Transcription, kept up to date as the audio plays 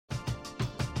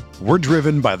We're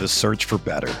driven by the search for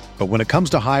better. But when it comes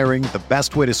to hiring, the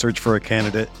best way to search for a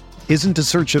candidate isn't to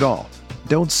search at all.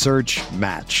 Don't search,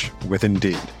 match with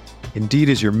Indeed. Indeed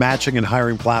is your matching and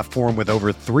hiring platform with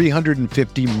over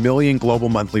 350 million global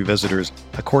monthly visitors,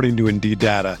 according to Indeed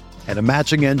data, and a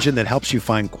matching engine that helps you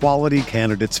find quality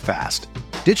candidates fast.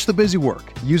 Ditch the busy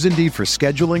work. Use Indeed for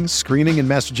scheduling, screening, and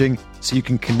messaging so you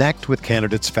can connect with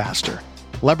candidates faster.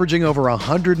 Leveraging over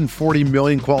 140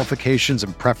 million qualifications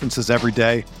and preferences every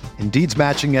day, Indeed's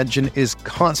matching engine is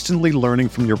constantly learning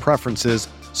from your preferences,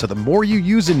 so the more you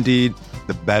use Indeed,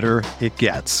 the better it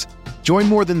gets. Join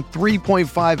more than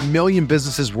 3.5 million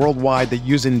businesses worldwide that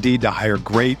use Indeed to hire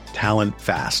great talent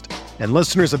fast. And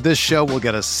listeners of this show will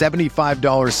get a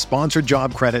 $75 sponsored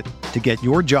job credit to get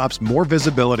your jobs more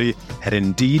visibility at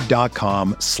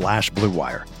Indeed.com/Blue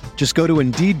Wire. Just go to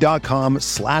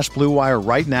Indeed.com/Blue Wire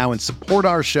right now and support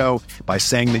our show by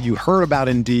saying that you heard about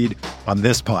Indeed on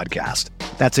this podcast.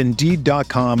 That's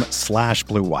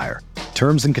Indeed.com/Blue Wire.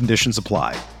 Terms and conditions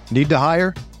apply. Need to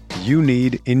hire? You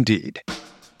need Indeed.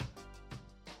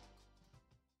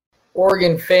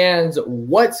 Oregon fans,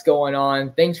 what's going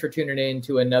on? Thanks for tuning in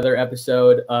to another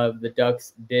episode of the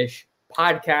Ducks Dish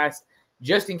podcast.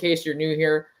 Just in case you're new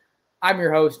here, I'm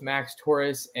your host, Max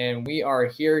Torres, and we are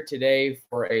here today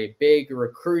for a big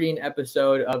recruiting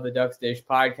episode of the Ducks Dish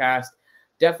podcast.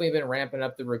 Definitely been ramping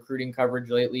up the recruiting coverage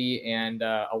lately, and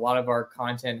a lot of our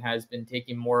content has been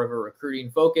taking more of a recruiting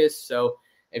focus. So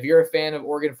if you're a fan of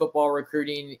Oregon football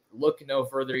recruiting, look no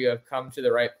further. You have come to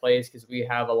the right place because we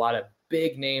have a lot of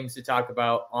big names to talk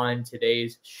about on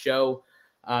today's show.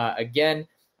 Again,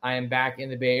 I am back in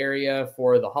the Bay Area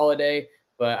for the holiday,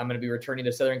 but I'm going to be returning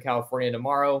to Southern California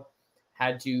tomorrow.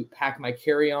 Had to pack my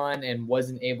carry-on and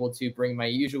wasn't able to bring my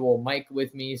usual mic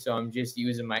with me, so I'm just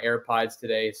using my AirPods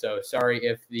today. So sorry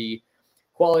if the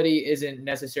quality isn't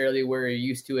necessarily where you're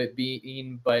used to it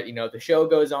being, but the show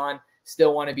goes on.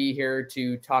 Still want to be here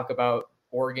to talk about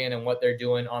Oregon and what they're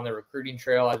doing on the recruiting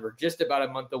trail as we're just about a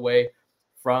month away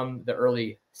from the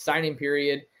early signing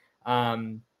period.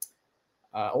 Only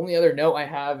other note I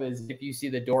have is if you see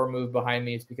the door move behind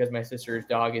me, it's because my sister's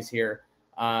dog is here.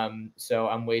 So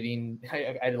I'm waiting.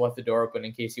 I left the door open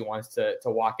in case he wants to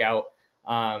walk out.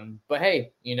 But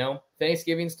hey,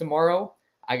 Thanksgiving's tomorrow.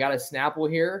 I got a Snapple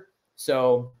here.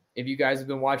 So if you guys have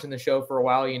been watching the show for a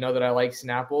while, you know that I like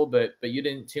Snapple, but you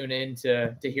didn't tune in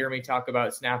to hear me talk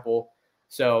about Snapple.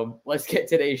 So let's get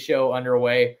today's show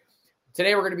underway.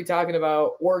 Today, we're going to be talking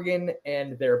about Oregon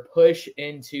and their push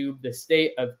into the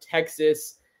state of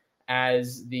Texas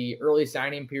as the early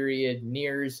signing period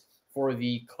nears for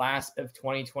the class of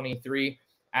 2023.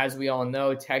 As we all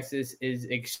know, Texas is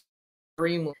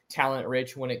extremely talent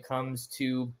rich when it comes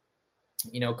to,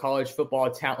 college football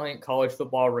talent, college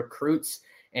football recruits,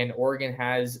 and Oregon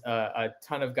has a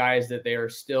ton of guys that they are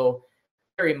still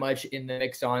very much in the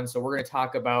mix on. So we're going to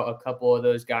talk about a couple of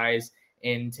those guys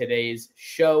in today's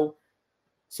show.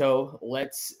 So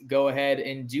let's go ahead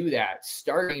and do that.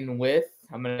 Starting with,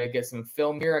 I'm going to get some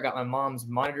film here. I got my mom's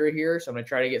monitor here, so I'm going to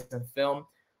try to get some film.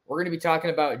 We're going to be talking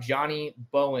about Johnny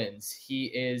Bowens. He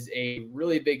is a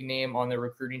really big name on the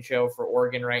recruiting trail for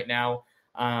Oregon right now.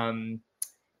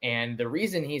 And the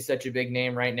reason he's such a big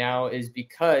name right now is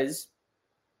because,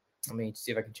 let me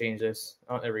see if I can change this.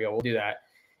 Oh, there we go. We'll do that.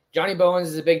 Johnny Bowens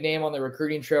is a big name on the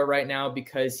recruiting trail right now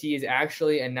because he is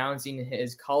actually announcing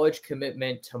his college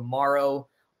commitment tomorrow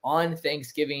on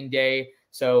Thanksgiving Day.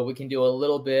 So we can do a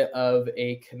little bit of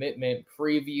a commitment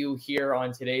preview here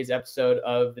on today's episode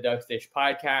of the Ducks Dish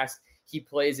podcast. He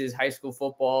plays his high school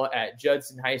football at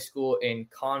Judson High School in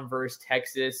Converse,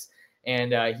 Texas.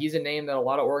 And he's a name that a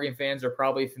lot of Oregon fans are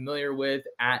probably familiar with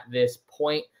at this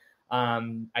point.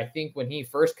 I think when he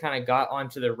first kind of got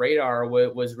onto the radar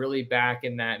was really back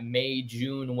in that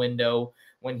May-June window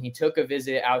when he took a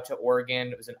visit out to Oregon.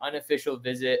 It was an unofficial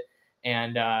visit.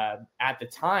 And at the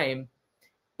time,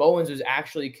 Bowens was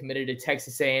actually committed to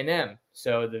Texas A&M.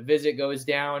 So the visit goes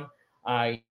down,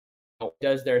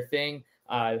 does their thing,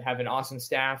 have an awesome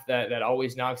staff that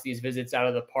always knocks these visits out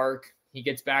of the park. He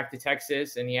gets back to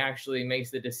Texas, and he actually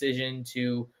makes the decision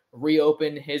to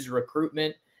reopen his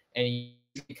recruitment. And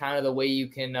kind of the way you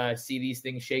can see these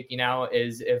things shaking out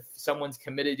is if someone's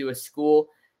committed to a school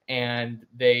and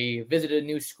they visit a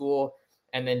new school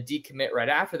and then decommit right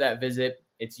after that visit,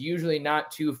 it's usually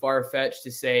not too far-fetched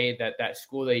to say that that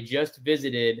school they just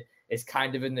visited is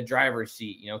kind of in the driver's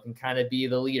seat, can kind of be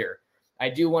the leader. I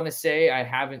do want to say I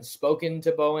haven't spoken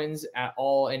to Bowens at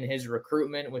all in his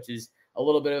recruitment, which is a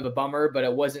little bit of a bummer, but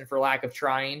it wasn't for lack of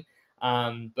trying.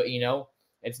 But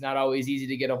it's not always easy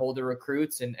to get a hold of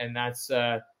recruits, and that's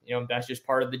that's just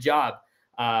part of the job.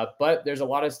 But there's a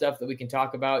lot of stuff that we can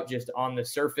talk about just on the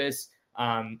surface.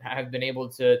 I've been able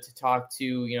to talk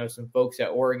to, some folks at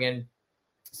Oregon,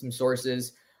 some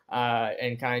sources,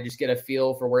 and kind of just get a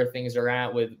feel for where things are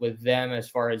at with them as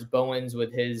far as Bowens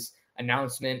with his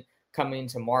announcement coming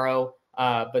tomorrow.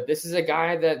 But this is a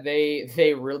guy that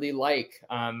they really like.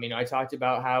 I talked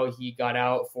about how he got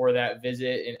out for that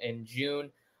visit in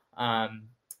June,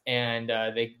 and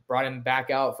they brought him back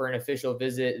out for an official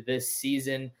visit this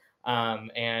season.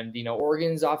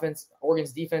 Oregon's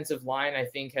defensive line, I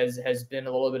think, has been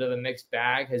a little bit of a mixed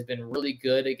bag, has been really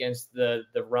good against the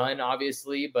run,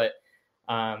 obviously, but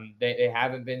they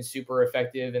haven't been super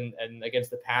effective and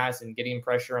against the pass and getting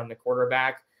pressure on the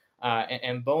quarterback.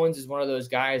 And Bowens is one of those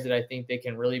guys that I think they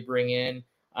can really bring in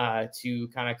to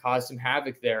kind of cause some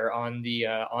havoc there on the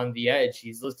edge.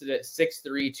 He's listed at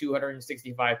 6'3",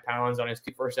 265 pounds on his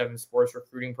 247 Sports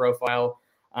recruiting profile.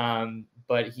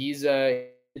 But he's a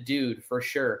dude for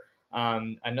sure.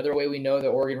 Another way we know that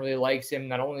Oregon really likes him,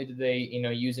 not only did they,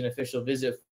 use an official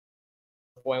visit,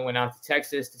 boy went out to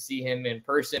Texas to see him in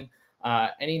person.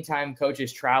 Anytime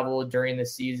coaches travel during the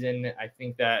season, I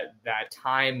think that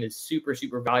time is super,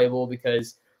 super valuable,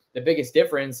 because the biggest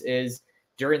difference is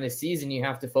during the season, you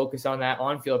have to focus on that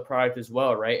on-field product as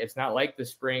well, right? It's not like the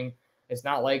spring. It's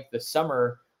not like the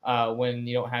summer when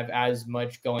you don't have as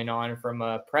much going on from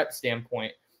a prep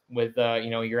standpoint with,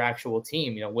 your actual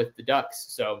team, with the Ducks.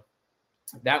 So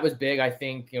that was big, I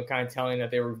think, kind of telling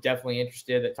that they were definitely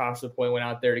interested, that Tosh Lupoi went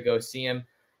out there to go see him.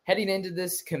 Heading into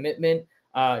this commitment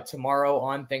tomorrow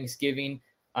on Thanksgiving,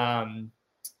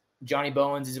 Johnny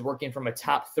Bowens is working from a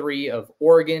top 3 of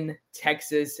Oregon,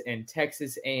 Texas, and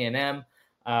Texas A&M.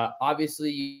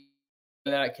 Obviously,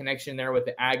 that connection there with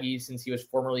the Aggies since he was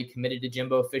formerly committed to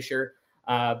Jimbo Fisher.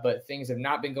 But things have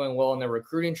not been going well on the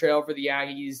recruiting trail for the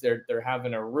Aggies. They're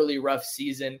having a really rough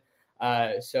season.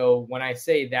 So when I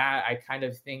say that, I kind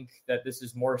of think that this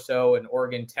is more so an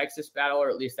Oregon-Texas battle, or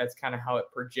at least that's kind of how it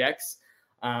projects.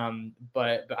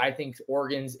 But I think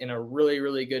Oregon's in a really,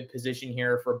 really good position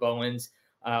here for Bowens.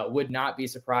 Would not be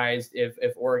surprised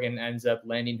if Oregon ends up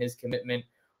landing his commitment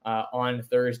on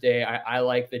Thursday. I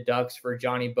like the Ducks for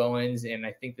Johnny Bowens, and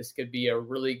I think this could be a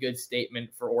really good statement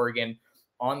for Oregon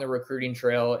on the recruiting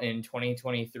trail in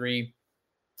 2023,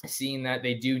 seeing that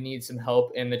they do need some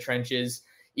help in the trenches,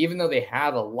 even though they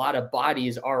have a lot of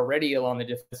bodies already along the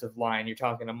defensive line. You're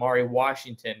talking Amari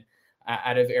Washington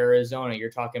out of Arizona. You're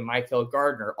talking Michael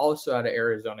Gardner, also out of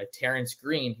Arizona. Terrence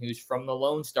Green, who's from the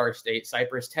Lone Star State,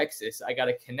 Cypress, Texas. I got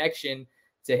a connection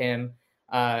to him.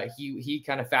 He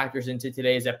kind of factors into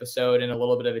today's episode in a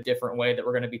little bit of a different way that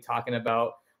we're going to be talking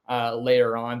about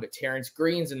later on. But Terrence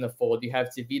Green's in the fold. You have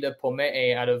Tavita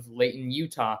Pomee out of Layton,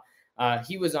 Utah.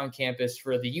 He was on campus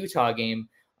for the Utah game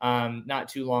not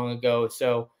too long ago.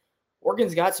 So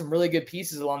Oregon's got some really good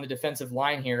pieces along the defensive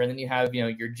line here. And then you have,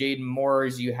 your Jaden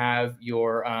Moores, you have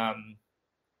your,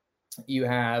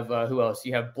 who else?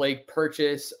 You have Blake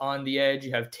Purchase on the edge.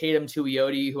 You have Tatum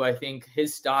Tuioti, who I think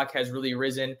his stock has really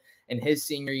risen in his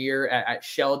senior year at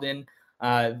Sheldon,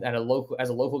 as a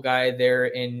local guy there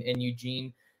in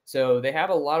Eugene. So they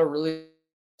have a lot of really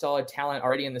solid talent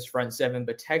already in this front seven,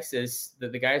 but Texas, the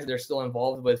guys that they're still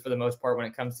involved with for the most part when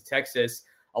it comes to Texas,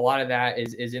 a lot of that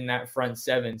is in that front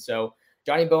seven. So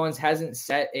Johnny Bowens hasn't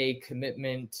set a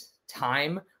commitment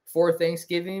time for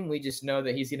Thanksgiving. We just know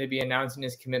that he's going to be announcing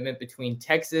his commitment between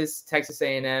Texas, Texas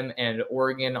A&M, and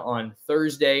Oregon on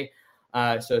Thursday.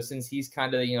 So since he's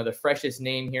kind of the freshest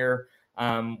name here,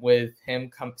 with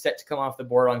him set to come off the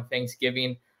board on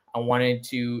Thanksgiving, I wanted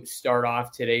to start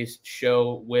off today's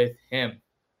show with him.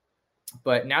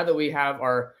 But now that we have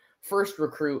our first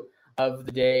recruit of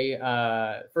the day,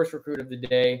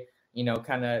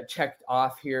 kind of checked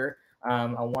off here, I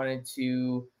wanted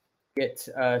to get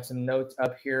some notes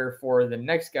up here for the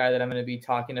next guy that I'm going to be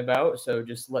talking about. So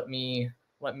just let me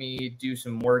do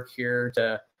some work here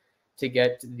to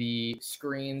get the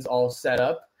screens all set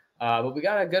up. But we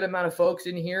got a good amount of folks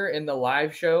in here in the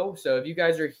live show. So if you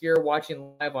guys are here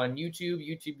watching live on YouTube,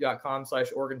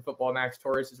 youtube.com/Oregon Football Max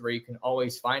Torres is where you can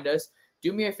always find us.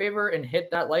 Do me a favor and hit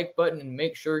that like button and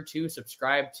make sure to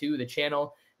subscribe to the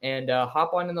channel and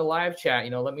hop on in the live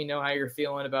chat. Let me know how you're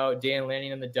feeling about Dan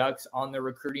Lanning and the Ducks on the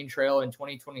recruiting trail in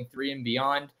 2023 and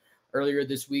beyond. Earlier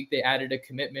this week, they added a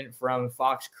commitment from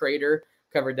Fox Crater,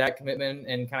 covered that commitment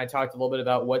and kind of talked a little bit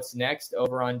about what's next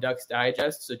over on Ducks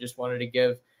Digest. So just wanted to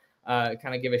give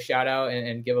a shout out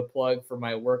and give a plug for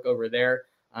my work over there.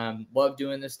 Love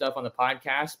doing this stuff on the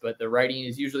podcast, but the writing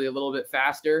is usually a little bit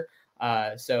faster.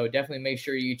 So definitely make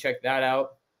sure you check that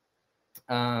out.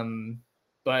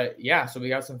 But yeah, so we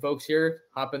got some folks here.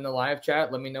 Hop in the live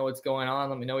chat. Let me know what's going on.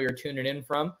 Let me know where you're tuning in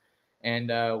from. and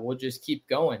we'll just keep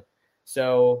going.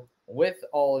 So with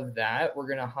all of that, we're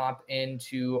going to hop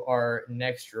into our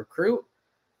next recruit.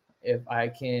 If I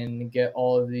can get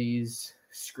all of these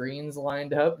screens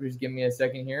lined up, just give me a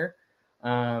second here.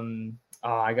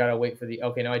 I got to wait for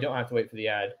okay, no, I don't have to wait for the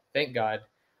ad. Thank God.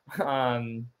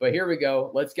 But here we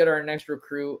go. Let's get our next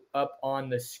recruit up on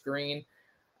the screen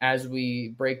as we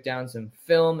break down some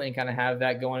film and kind of have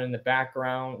that going in the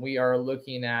background. We are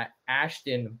looking at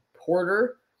Ashton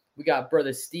Porter. We got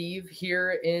brother Steve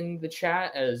here in the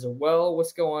chat as well.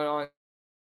 What's going on?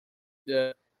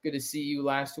 Good to see you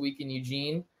last week in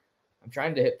Eugene. I'm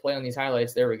trying to hit play on these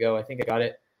highlights. There we go. I think I got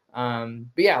it.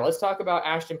 But yeah, let's talk about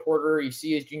Ashton Porter. You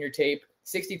see his junior tape,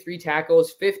 63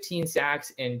 tackles, 15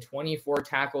 sacks, and 24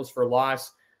 tackles for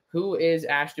loss. Who is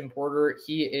Ashton Porter?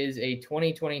 He is a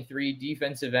 2023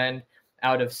 defensive end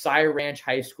out of Cy Ranch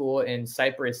High School in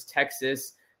Cypress,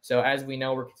 Texas. So as we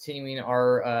know, we're continuing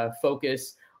our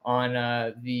focus on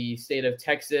the state of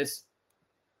Texas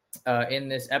in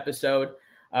this episode.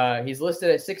 He's listed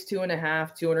at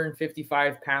 6'2.5",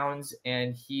 255 pounds,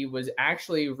 and he was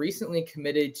actually recently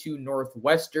committed to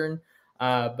Northwestern.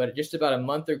 But just about a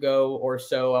month ago or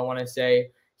so, I want to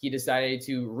say, he decided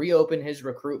to reopen his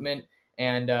recruitment,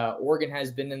 and Oregon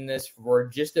has been in this for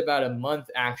just about a month,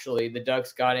 actually. The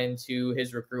Ducks got into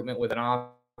his recruitment with an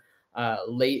offer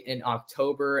late in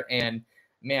October, and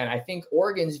man, I think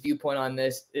Oregon's viewpoint on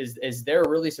this is they're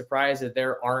really surprised that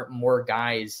there aren't more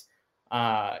guys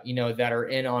that are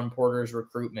in on Porter's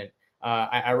recruitment.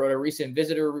 I wrote a recent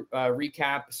visitor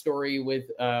recap story with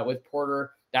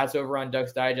Porter. That's over on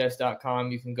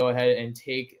ducksdigest.com. You can go ahead and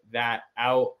check that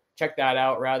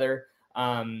out rather,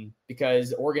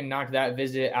 because Oregon knocked that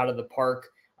visit out of the park.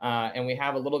 And we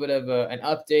have a little bit of an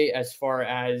update as far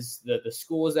as the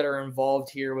schools that are involved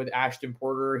here with Ashton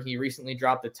Porter. He recently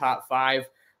dropped the top 5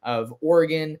 of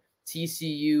Oregon,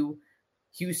 TCU,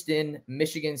 Houston,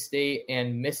 Michigan State,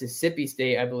 and Mississippi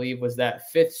State, I believe, was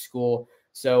that 5th school.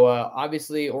 So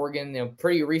obviously Oregon,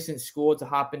 pretty recent school to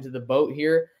hop into the boat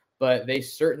here, but they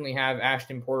certainly have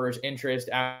Ashton Porter's interest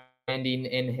ending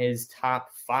in his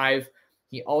top 5.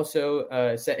 He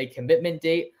also set a commitment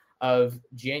date of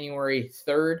January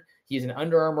 3rd. He's an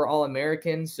Under Armour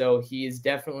All-American, so he is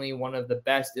definitely one of the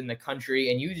best in the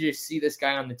country. And you just see this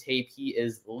guy on the tape. He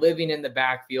is living in the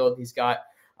backfield. He's got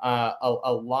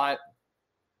a lot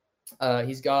of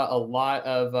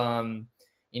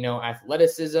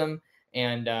athleticism,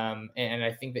 and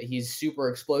I think that he's super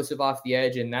explosive off the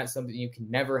edge, and that's something you can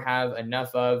never have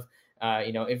enough of.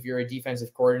 If you're a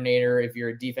defensive coordinator, if you're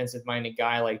a defensive-minded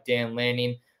guy like Dan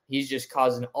Lanning, he's just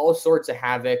causing all sorts of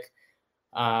havoc.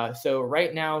 So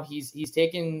right now he's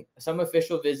taken some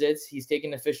official visits. He's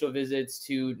taken official visits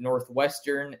to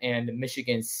Northwestern and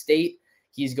Michigan State.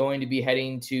 He's going to be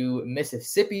heading to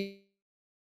Mississippi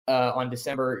on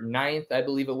December 9th, I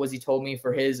believe it was, he told me,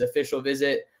 for his official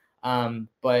visit.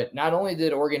 But not only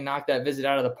did Oregon knock that visit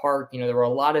out of the park, there were a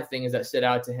lot of things that stood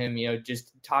out to him.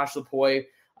 Just Tosh Lupoi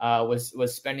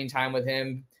was spending time with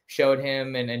him, showed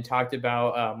him and talked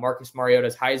about Marcus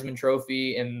Mariota's Heisman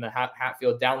Trophy in the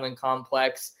Hatfield Downland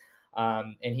Complex.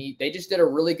 And they just did a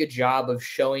really good job of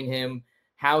showing him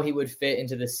how he would fit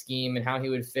into the scheme and how he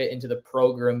would fit into the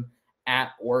program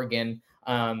at Oregon.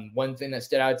 One thing that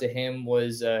stood out to him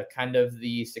was kind of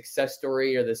the success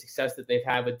story, or the success that they've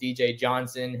had with DJ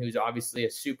Johnson, who's obviously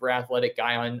a super athletic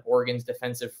guy on Oregon's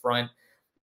defensive front.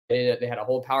 They had a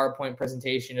whole PowerPoint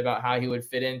presentation about how he would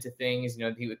fit into things.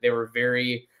 They were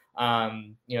very,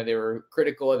 they were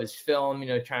critical of his film,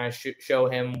 trying to show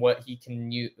him what he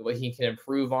can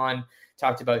improve on.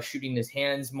 Talked about shooting his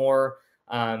hands more.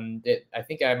 I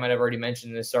think I might have already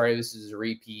mentioned this. Sorry, this is a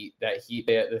repeat, that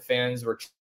the fans were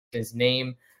his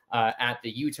name at the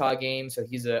Utah game. So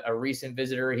he's a recent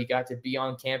visitor. He got to be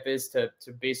on campus to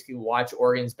basically watch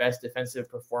Oregon's best defensive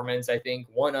performance. I think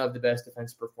one of the best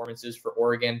defensive performances for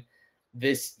Oregon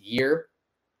this year.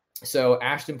 So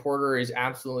Ashton Porter is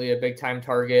absolutely a big time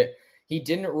target. He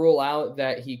didn't rule out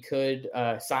that he could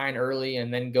sign early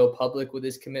and then go public with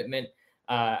his commitment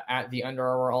at the Under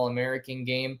Armour All-American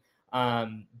game.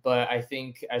 But I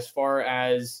think as far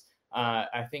as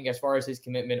his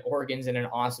commitment, Oregon's in an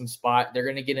awesome spot. They're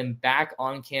going to get him back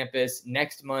on campus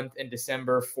next month in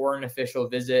December for an official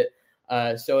visit.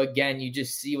 So again, you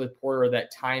just see with Porter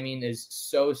that timing is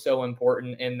so, so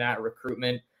important in that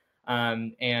recruitment.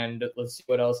 And let's see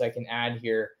what else I can add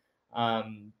here.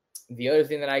 The other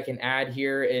thing that I can add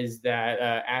here is that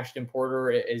Ashton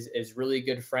Porter is really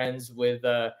good friends with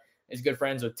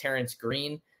Terrence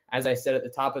Green. As I said at the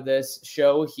top of this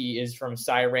show, he is from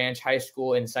Cy Ranch High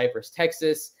School in Cypress,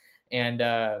 Texas. And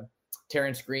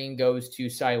Terrence Green goes to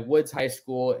Cy Woods High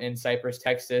School in Cypress,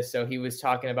 Texas. So he was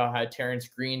talking about how Terrence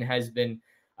Green has been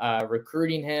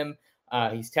recruiting him.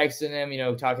 He's texting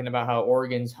him, talking about how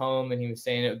Oregon's home, and he was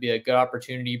saying it would be a good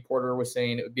opportunity. Porter was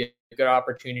saying it would be a good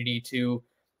opportunity to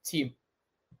team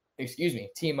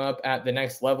up at the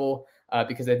next level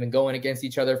because they've been going against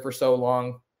each other for so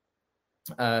long.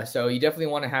 So you definitely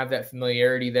want to have that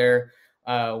familiarity there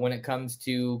when it comes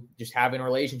to just having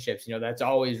relationships. That's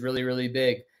always really, really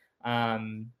big.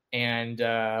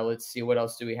 Let's see, what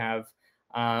else do we have?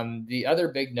 The other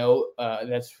big note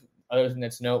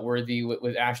that's noteworthy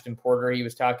with Ashton Porter, he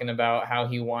was talking about how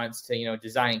he wants to,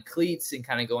 design cleats and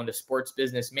kind of go into sports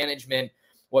business management.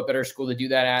 What better school to do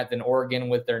that at than Oregon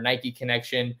with their Nike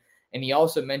connection? And he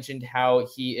also mentioned how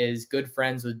he is good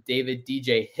friends with David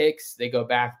DJ Hicks. They go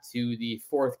back to the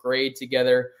 4th grade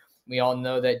together. We all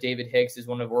know that David Hicks is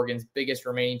one of Oregon's biggest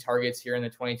remaining targets here in the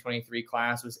 2023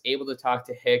 class. Was able to talk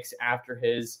to Hicks after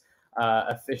his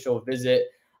official visit.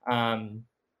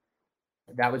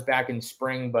 That was back in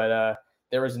spring, but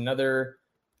there was another.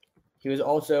 He was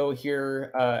also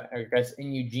here, I guess,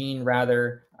 in Eugene,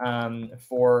 rather,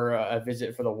 for a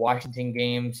visit for the Washington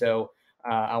game. So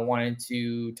I wanted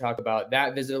to talk about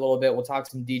that visit a little bit. We'll talk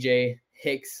some DJ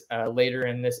Hicks later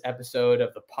in this episode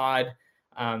of the pod.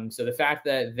 So the fact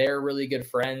that they're really good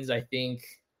friends, I think,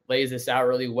 lays this out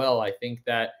really well. I think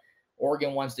that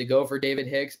Oregon wants to go for David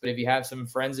Hicks, but if you have some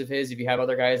friends of his, if you have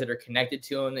other guys that are connected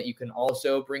to him that you can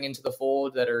also bring into the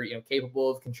fold that are capable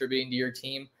of contributing to your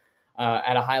team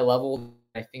at a high level,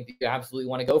 I think that you absolutely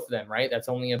want to go for them, right? That's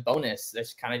only a bonus.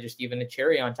 That's kind of just even a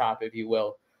cherry on top, if you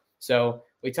will. So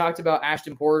we talked about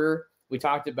Ashton Porter. We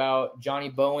talked about Johnny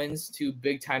Bowens, 2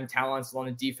 big-time talents along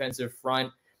the defensive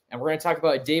front. And we're going to talk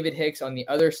about David Hicks on the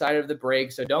other side of the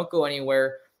break. So don't go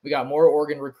anywhere. We got more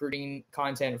Oregon recruiting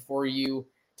content for you.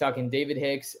 Talking David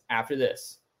Hicks after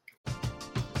this.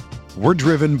 We're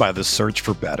driven by the search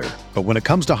for better. But when it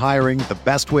comes to hiring, the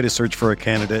best way to search for a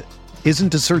candidate isn't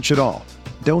to search at all.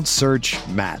 Don't search,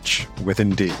 match with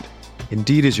Indeed.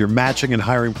 Indeed is your matching and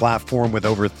hiring platform with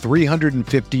over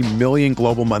 350 million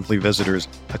global monthly visitors,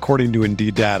 according to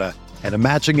Indeed data, and a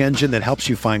matching engine that helps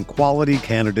you find quality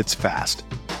candidates fast.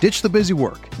 Ditch the busy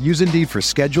work. Use Indeed for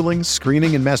scheduling,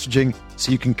 screening, and messaging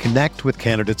so you can connect with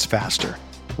candidates faster.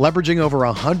 Leveraging over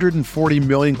 140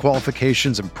 million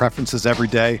qualifications and preferences every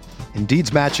day,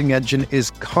 Indeed's matching engine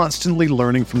is constantly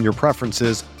learning from your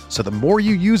preferences, so the more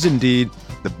you use Indeed,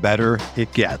 the better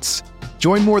it gets.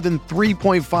 Join more than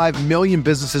 3.5 million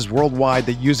businesses worldwide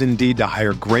that use Indeed to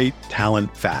hire great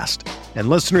talent fast. And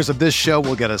listeners of this show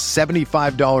will get a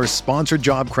 $75 sponsored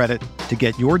job credit to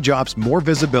get your jobs more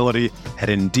visibility at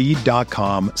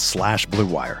Indeed.com/Blue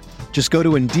Wire. Just go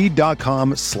to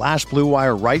Indeed.com/Blue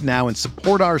Wire right now and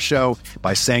support our show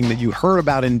by saying that you heard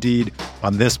about Indeed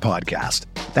on this podcast.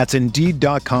 That's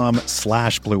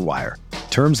Indeed.com/Blue Wire.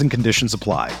 Terms and conditions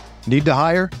apply. Need to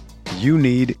hire? You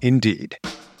need Indeed.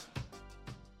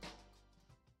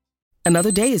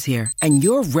 Another day is here, and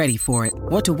you're ready for it.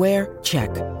 What to wear? Check.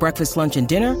 Breakfast, lunch, and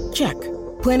dinner? Check.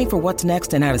 Planning for what's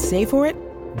next and how to save for it?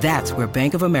 That's where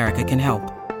Bank of America can help.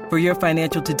 For your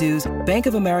financial to-dos, Bank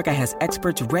of America has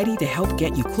experts ready to help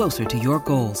get you closer to your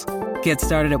goals. Get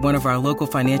started at one of our local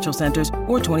financial centers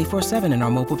or 24/7 in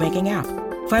our mobile banking app.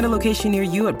 Find a location near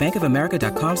you at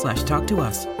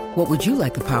bankofamerica.com/talktous. What would you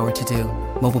like the power to do?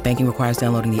 Mobile banking requires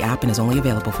downloading the app and is only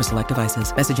available for select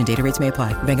devices. Message and data rates may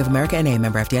apply. Bank of America NA,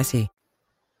 member FDIC.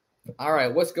 All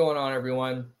right, what's going on,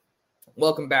 everyone?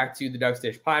 Welcome back to the Ducks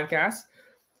Dish podcast.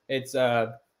 It's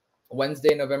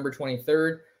Wednesday, November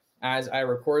 23rd. As I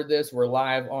record this, we're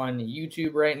live on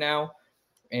YouTube right now,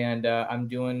 and I'm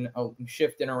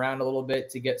shifting around a little bit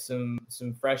to get some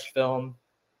fresh film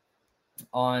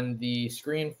on the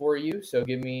screen for you. So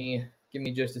give me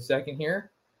just a second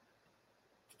here.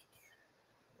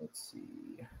 Let's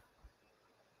see.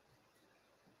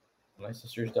 My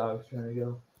sister's dog's trying to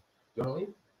go. You want to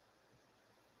leave?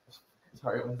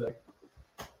 Sorry, one sec.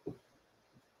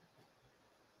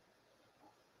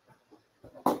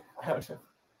 I don't know.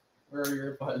 Where are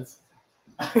your buds?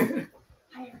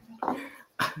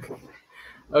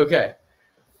 Okay.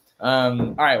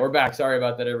 All right, we're back. Sorry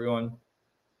about that, everyone.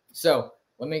 So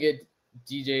let me get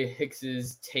DJ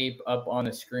Hicks's tape up on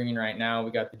the screen right now. We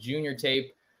got the junior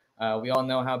tape. We all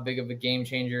know how big of a game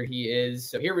changer he is.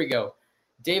 So here we go.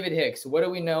 David Hicks. What do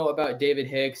we know about David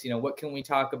Hicks? What can we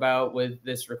talk about with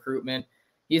this recruitment?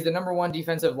 He's the number 1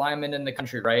 defensive lineman in the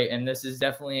country, right? And this is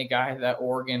definitely a guy that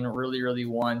Oregon really, really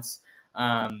wants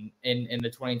in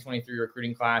the 2023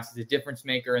 recruiting class. He's a difference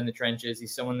maker in the trenches.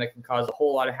 He's someone that can cause a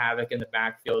whole lot of havoc in the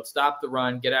backfield, stop the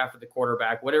run, get after the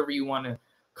quarterback, whatever you want to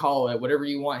call it, whatever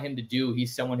you want him to do,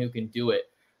 he's someone who can do it.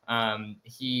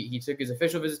 He took his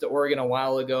official visit to Oregon a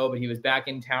while ago, but he was back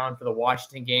in town for the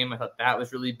Washington game. I thought that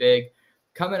was really big.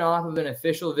 Coming off of an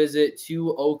official visit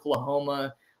to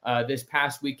Oklahoma this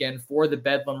past weekend for the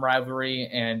Bedlam rivalry.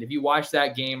 And if you watch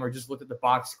that game or just look at the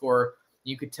box score,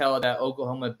 you could tell that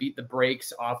Oklahoma beat the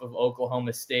brakes off of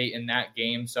Oklahoma State in that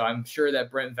game. So I'm sure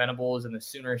that Brent Venables and the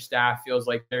Sooner staff feels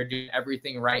like they're doing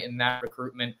everything right in that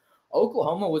recruitment.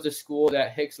 Oklahoma was a school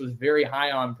that Hicks was very high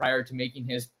on prior to making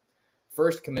his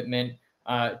first commitment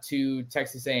to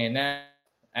Texas A&M.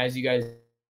 As you guys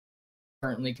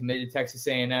currently committed to Texas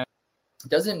A&M.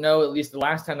 Doesn't know, at least the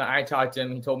last time that I talked to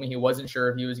him, he told me he wasn't sure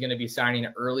if he was going to be signing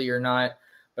early or not.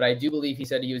 But I do believe he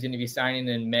said he was going to be signing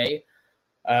in May.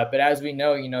 But as we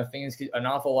know, an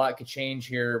awful lot could change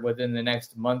here within the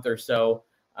next month or so.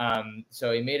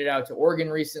 So he made it out to Oregon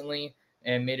recently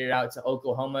and made it out to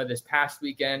Oklahoma this past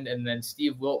weekend. And then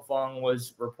Steve Wiltfong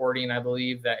was reporting, I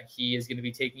believe, that he is going to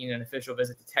be taking an official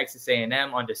visit to Texas A&M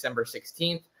on December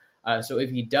 16th. So if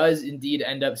he does indeed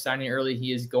end up signing early,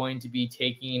 he is going to be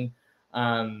taking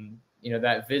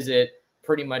that visit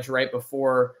pretty much right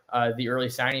before the early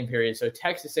signing period. So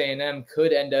Texas A&M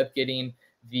could end up getting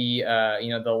the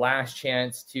last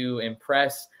chance to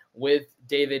impress with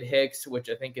David Hicks, which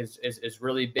I think is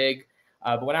really big.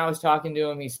 But when I was talking to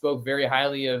him, he spoke very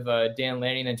highly of Dan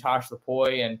Lanning and Tosh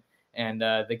Lupoi and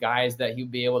the guys that he'd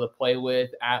be able to play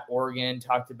with at Oregon.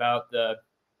 Talked about the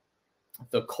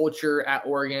culture at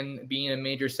Oregon being a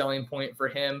major selling point for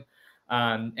him.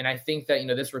 And I think that,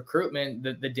 this recruitment,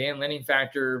 the Dan Lanning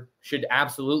factor should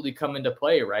absolutely come into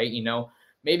play, right?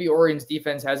 Maybe Oregon's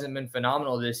defense hasn't been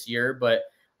phenomenal this year, but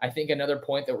I think another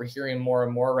point that we're hearing more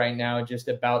and more right now just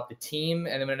about the team,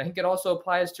 and I think it also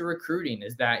applies to recruiting,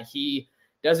 is that he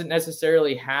doesn't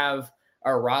necessarily have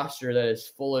a roster that is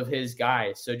full of his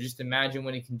guys. So just imagine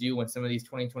what he can do when some of these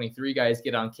 2023 guys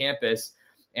get on campus,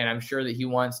 and I'm sure that he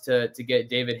wants to get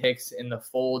David Hicks in the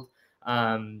fold.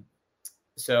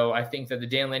 So I think that the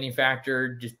Dan Lanning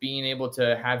factor, just being able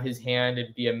to have his hand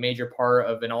and be a major part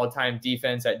of an all-time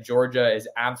defense at Georgia, is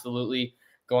absolutely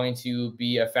going to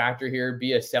be a factor here,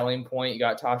 be a selling point. You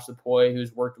got Tosh Lupoi,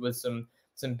 who's worked with some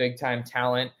big-time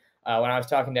talent. When I was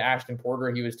talking to Ashton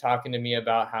Porter, he was talking to me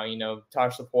about how,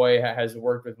 Tosh Lupoi has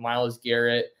worked with Myles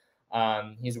Garrett.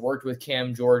 He's worked with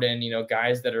Cam Jordan,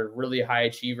 guys that are really high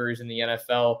achievers in the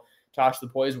NFL. Tosh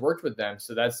Lupoi has worked with them.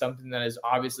 So that's something that is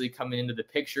obviously coming into the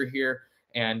picture here,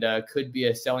 and could be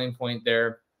a selling point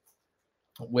there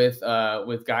with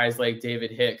guys like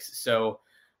David Hicks. So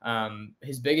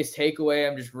his biggest takeaway,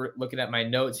 I'm just looking at my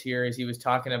notes here, as he was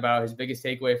talking about his biggest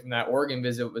takeaway from that Oregon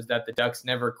visit was that the Ducks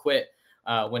never quit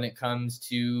when it comes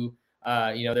to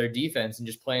their defense and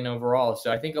just playing overall.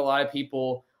 So I think a lot of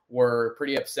people were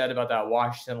pretty upset about that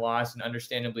Washington loss, and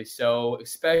understandably so,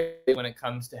 especially when it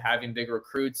comes to having big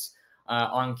recruits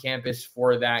on campus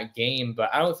for that game. But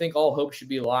I don't think all hope should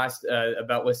be lost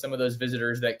about with some of those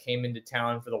visitors that came into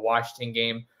town for the Washington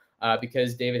game,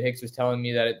 because David Hicks was telling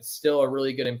me that it's still a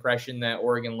really good impression that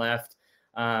Oregon left,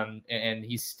 and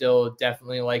he's still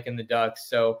definitely liking the Ducks.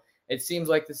 So it seems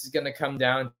like this is going to come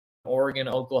down to Oregon,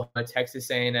 Oklahoma,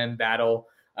 Texas A&M battle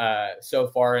so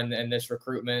far in this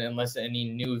recruitment, unless any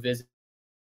new visitors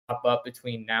pop up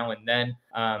between now and then.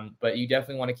 But you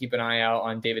definitely want to keep an eye out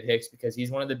on David Hicks, because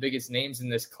he's one of the biggest names in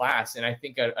this class. And I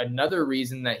think another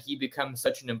reason that he becomes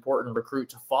such an important recruit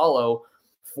to follow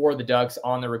for the Ducks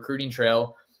on the recruiting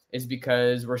trail is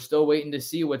because we're still waiting to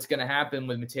see what's going to happen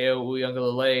with Mateo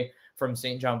Uiagalelei from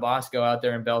St. John Bosco out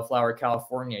there in Bellflower,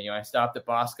 California. I stopped at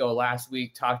Bosco last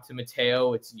week, talked to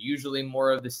Mateo. It's usually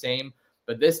more of the same,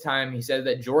 but this time he said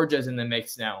that Georgia's in the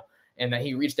mix now, and that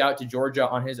he reached out to Georgia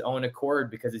on his own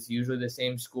accord, because it's usually the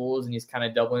same schools, and he's kind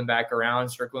of doubling back around,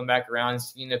 circling back around,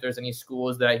 seeing if there's any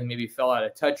schools that he maybe fell out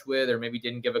of touch with or maybe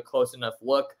didn't give a close enough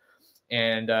look.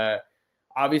 And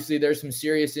obviously there's some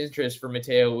serious interest for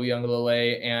Mateo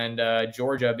Uiagalelei and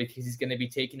Georgia, because he's going to be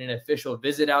taking an official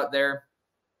visit out there.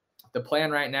 The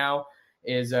plan right now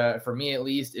is, for me at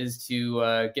least, is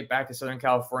to get back to Southern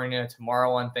California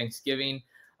tomorrow on Thanksgiving.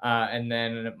 And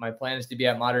then my plan is to be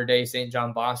at Mater Dei St.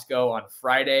 John Bosco on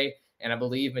Friday. And I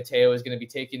believe Mateo is going to be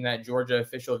taking that Georgia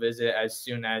official visit as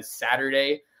soon as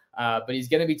Saturday. But he's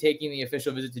going to be taking the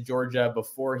official visit to Georgia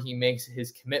before he makes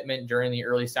his commitment during the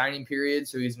early signing period.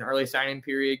 So he's an early signing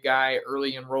period guy,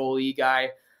 early enrollee guy.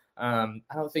 I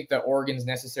don't think that Oregon's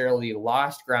necessarily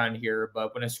lost ground here,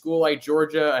 but when a school like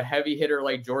Georgia, a heavy hitter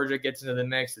like Georgia, gets into the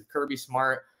mix with Kirby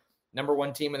Smart, number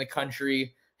one team in the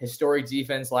country, historic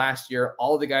defense last year,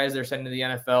 all the guys they're sending to the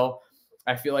NFL,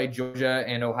 I feel like Georgia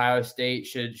and Ohio State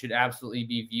should absolutely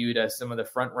be viewed as some of the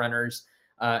front runners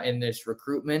in this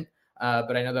recruitment.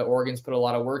 But I know that Oregon's put a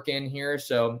lot of work in here.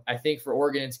 So I think for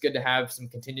Oregon, it's good to have some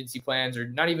contingency plans, or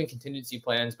not even contingency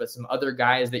plans, but some other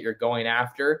guys that you're going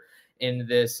after in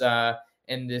this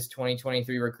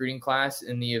 2023 recruiting class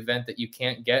in the event that you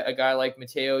can't get a guy like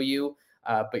Mateo Yu.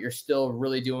 But you're still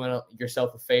really doing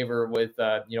yourself a favor with,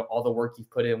 all the work you've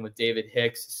put in with David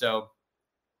Hicks. So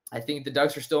I think the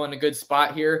Ducks are still in a good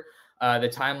spot here.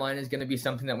 The timeline is going to be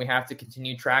something that we have to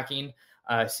continue tracking,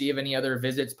 see if any other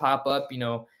visits pop up.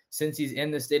 Since he's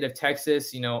in the state of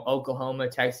Texas, Oklahoma,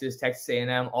 Texas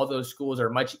A&M, all those schools are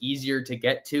much easier to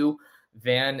get to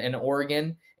than in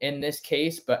Oregon in this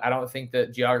case. But I don't think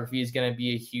that geography is going to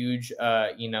be a huge,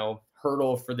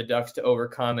 hurdle for the Ducks to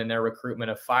overcome in their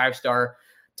recruitment of 5-star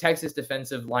Texas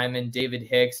defensive lineman David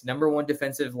Hicks, number 1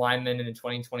 defensive lineman in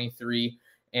 2023.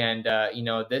 And,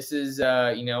 this is,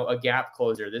 a gap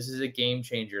closer. This is a game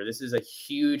changer. This is a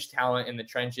huge talent in the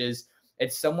trenches.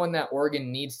 It's someone that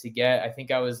Oregon needs to get. I think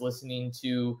I was listening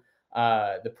to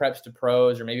the Preps to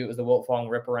Pros, or maybe it was the Wiltfong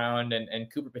Rip Around,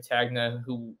 and Cooper Patagna,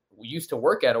 who used to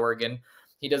work at Oregon.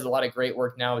 He does a lot of great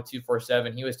work now with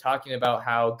 247. He was talking about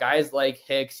how guys like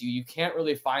Hicks, you can't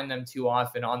really find them too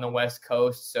often on the West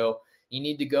Coast. So you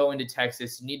need to go into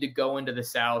Texas. You need to go into the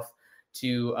South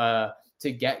to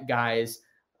get guys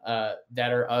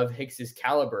that are of Hicks's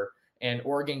caliber. And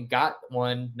Oregon got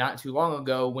one not too long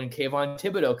ago when Kayvon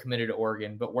Thibodeau committed to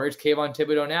Oregon. But where's Kayvon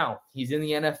Thibodeau now? He's in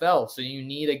the NFL. So you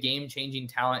need a game-changing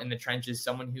talent in the trenches,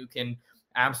 someone who can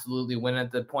absolutely win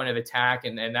at the point of attack,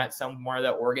 and that's somewhere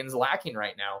that Oregon's lacking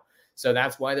right now. So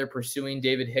that's why they're pursuing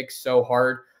David Hicks so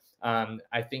hard.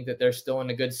 I think that they're still in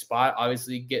a good spot.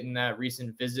 Obviously, getting that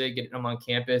recent visit, getting them on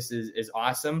campus is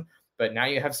awesome. But now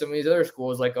you have some of these other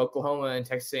schools like Oklahoma and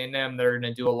Texas A&M that are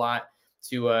going to do a lot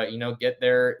to get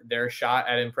their shot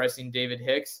at impressing David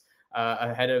Hicks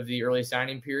ahead of the early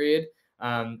signing period.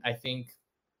 I think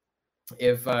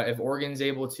if Oregon's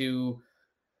able to,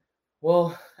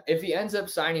 well, if he ends up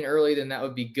signing early, then that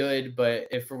would be good. But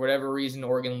if for whatever reason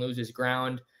Oregon loses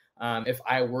ground, if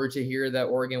I were to hear that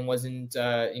Oregon wasn't,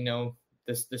 the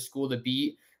school to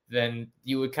beat, then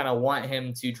you would kind of want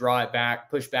him to draw it back,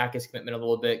 push back his commitment a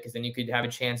little bit, because then you could have a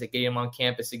chance at getting him on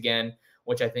campus again,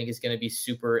 which I think is going to be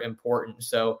super important.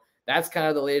 So that's kind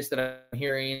of the latest that I'm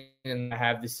hearing and I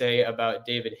have to say about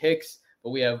David Hicks. But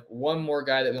we have one more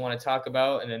guy that we want to talk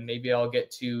about, and then maybe I'll get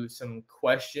to some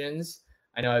questions.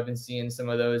 I know I've been seeing some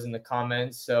of those in the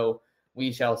comments, so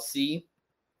we shall see.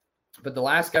 But the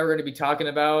last guy we're going to be talking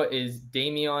about is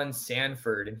Damian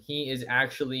Sanford, and he is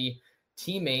actually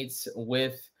teammates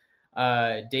with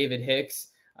David Hicks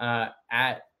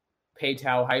at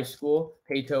Peyto High School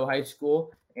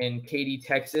in Katy,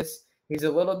 Texas. He's a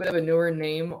little bit of a newer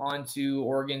name onto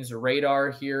Oregon's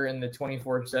radar here in the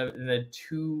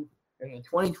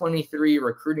 2023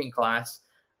 recruiting class.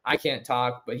 I can't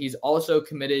talk, but he's also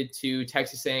committed to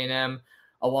Texas A&M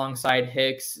alongside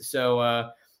Hicks.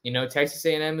 So, Texas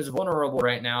A&M is vulnerable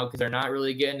right now because they're not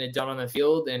really getting it done on the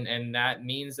field, and that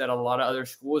means that a lot of other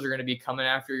schools are going to be coming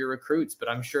after your recruits. But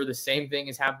I'm sure the same thing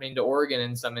is happening to Oregon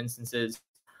in some instances.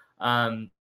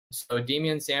 So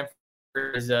Damian Sanford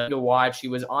is to watch. He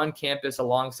was on campus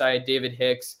alongside David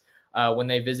Hicks when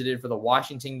they visited for the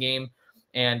Washington game.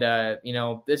 And,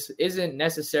 this isn't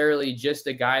necessarily just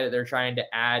a guy that they're trying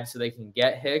to add so they can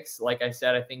get Hicks. Like I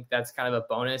said, I think that's kind of a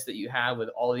bonus that you have with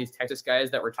all of these Texas guys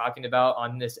that we're talking about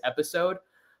on this episode.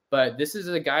 But this is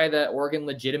a guy that Oregon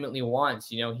legitimately wants.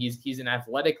 He's an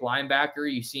athletic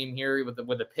linebacker. You see him here with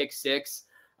a pick six.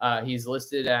 He's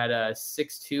listed at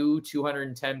 6'2",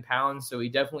 210 pounds. So he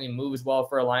definitely moves well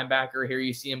for a linebacker. Here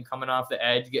you see him coming off the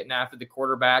edge, getting after the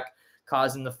quarterback,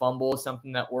 causing the fumble,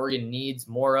 something that Oregon needs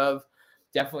more of.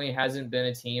 Definitely hasn't been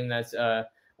a team that's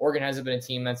Oregon hasn't been a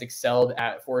team that's excelled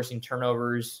at forcing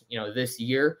turnovers, this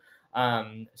year.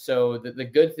 So the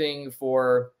good thing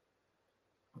for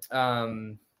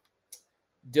Dylan,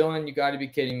 you got to be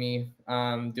kidding me.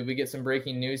 Did we get some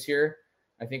breaking news here?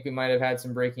 I think we might have had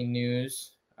some breaking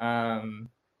news. Hold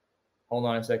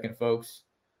on a second, folks.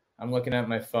 I'm looking at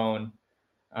my phone.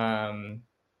 Hold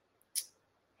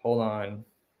on.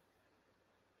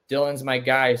 Dylan's my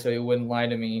guy, so he wouldn't lie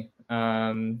to me.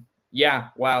 Wow.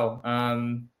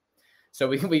 So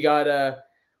we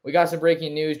got some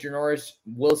breaking news. Janoris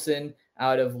Wilson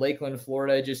out of Lakeland,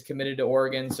 Florida, just committed to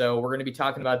Oregon. So we're going to be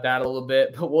talking about that a little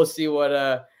bit, but we'll see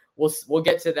what we'll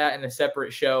get to that in a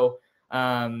separate show.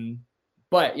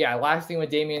 But yeah, last thing with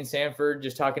Damian Sanford,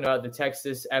 just talking about the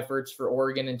Texas efforts for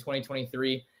Oregon in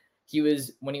 2023.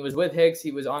 When he was with Hicks,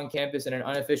 he was on campus in an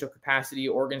unofficial capacity.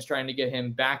 Oregon's trying to get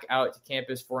him back out to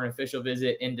campus for an official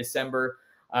visit in December.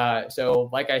 So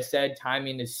like I said,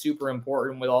 timing is super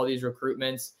important with all these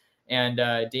recruitments.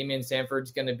 And Damian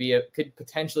Sanford's going to could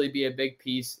potentially be a big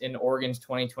piece in Oregon's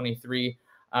 2023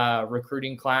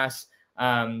 recruiting class.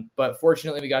 But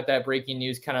fortunately, we got that breaking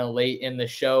news kind of late in the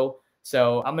show.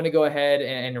 So I'm going to go ahead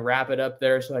and wrap it up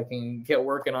there so I can get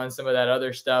working on some of that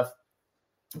other stuff.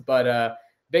 But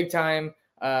big time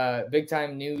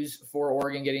news for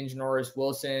Oregon getting Janoris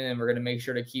Wilson, and we're going to make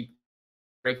sure to keep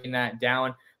breaking that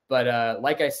down. But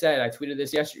like I said, I tweeted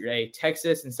this yesterday,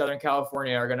 Texas and Southern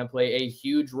California are going to play a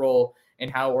huge role in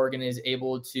how Oregon is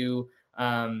able to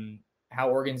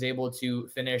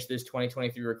finish this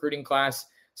 2023 recruiting class.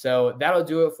 So that'll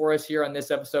do it for us here on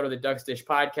this episode of the Ducks Dish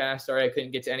podcast. Sorry I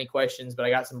couldn't get to any questions, but I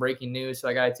got some breaking news, so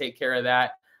I got to take care of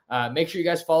that. Make sure you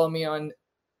guys follow me on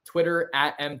Twitter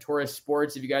at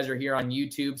mtorresports. If you guys are here on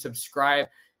YouTube, subscribe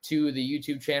to the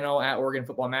YouTube channel at Oregon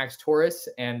Football Max Torres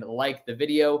and like the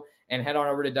video, and head on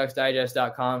over to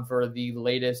ducksdigest.com for the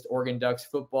latest Oregon Ducks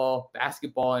football,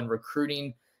 basketball, and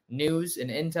recruiting news and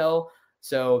intel.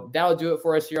 So that'll do it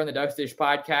for us here on the Ducks Dish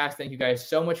podcast. Thank you guys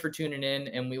so much for tuning in,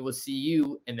 and we will see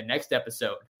you in the next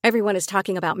episode. Everyone is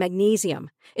talking about magnesium.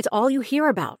 It's all you hear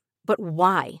about. But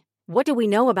why? What do we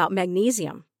know about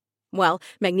magnesium? Well,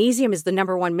 magnesium is the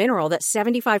number one mineral that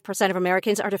 75% of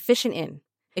Americans are deficient in.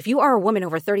 If you are a woman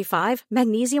over 35,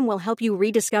 magnesium will help you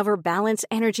rediscover balance,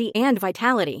 energy, and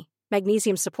vitality.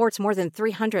 Magnesium supports more than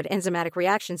 300 enzymatic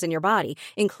reactions in your body,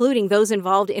 including those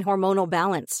involved in hormonal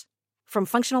balance. From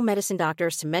functional medicine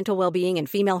doctors to mental well-being and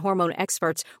female hormone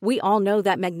experts, we all know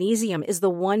that magnesium is the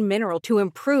one mineral to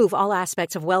improve all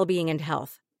aspects of well-being and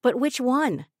health. But which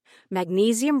one?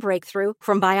 Magnesium Breakthrough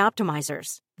from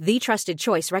Bioptimizers, the trusted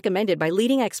choice recommended by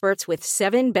leading experts with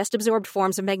 7 best-absorbed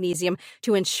forms of magnesium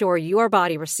to ensure your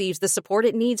body receives the support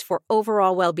it needs for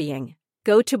overall well-being.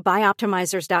 Go to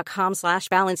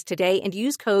bioptimizers.com/balance today and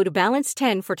use code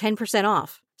BALANCE10 for 10%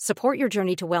 off. Support your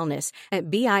journey to wellness at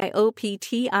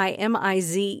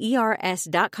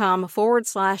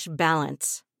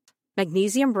bioptimizers.com/balance.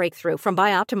 Magnesium Breakthrough from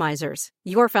Bioptimizers,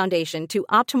 your foundation to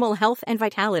optimal health and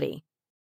vitality.